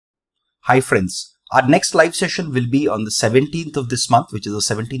Hi friends, our next live session will be on the 17th of this month, which is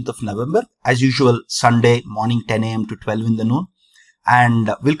the 17th of November. As usual, Sunday morning 10 a.m. to 12 in the noon.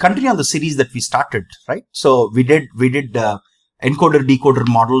 And we'll continue on the series that we started, right? So we did encoder decoder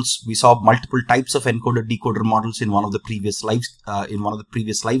models. We saw multiple types of encoder decoder models in one of the previous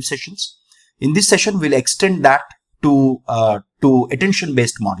live sessions. In this session, we'll extend that to attention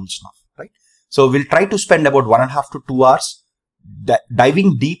based models now, right? So we'll try to spend about 1.5 to 2 hours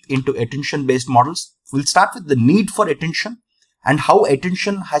diving deep into attention based models. We'll start with the need for attention and how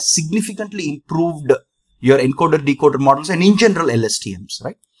attention has significantly improved your encoder decoder models and in general LSTMs,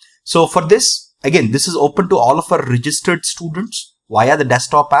 right? So for this, again, this is open to all of our registered students via the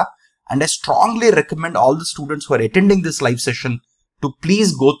desktop app, and I strongly recommend all the students who are attending this live session to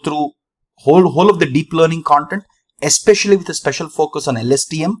please go through whole of the deep learning content, especially with a special focus on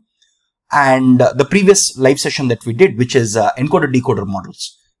LSTM and the previous live session that we did, which is encoder decoder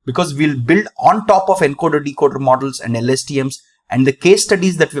models, because we'll build on top of encoder decoder models and LSTMs, and the case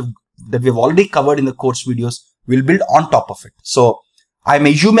studies that we've already covered in the course videos, we'll build on top of it. So I'm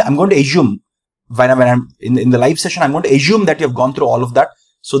going to assume when I'm in the live session, I'm going to assume that you have gone through all of that,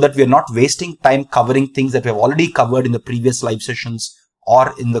 so that we are not wasting time covering things that we have already covered in the previous live sessions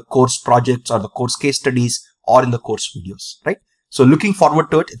or in the course projects or the course case studies or in the course videos, right? So looking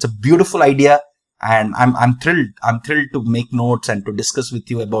forward to it. It's a beautiful idea, and I'm thrilled. I'm thrilled to make notes and to discuss with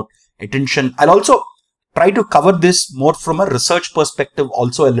you about attention. I'll also try to cover this more from a research perspective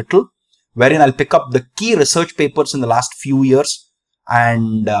also a little, wherein I'll pick up the key research papers in the last few years,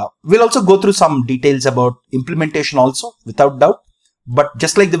 and we'll also go through some details about implementation also, without doubt. But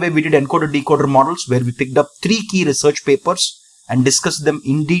just like the way we did encoder decoder models, where we picked up 3 key research papers and discussed them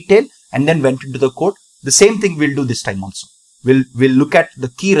in detail and then went into the code, the same thing we'll do this time also. We'll look at the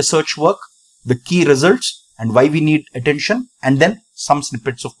key research work, the key results, and why we need attention, and then some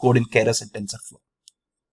snippets of code in Keras and TensorFlow.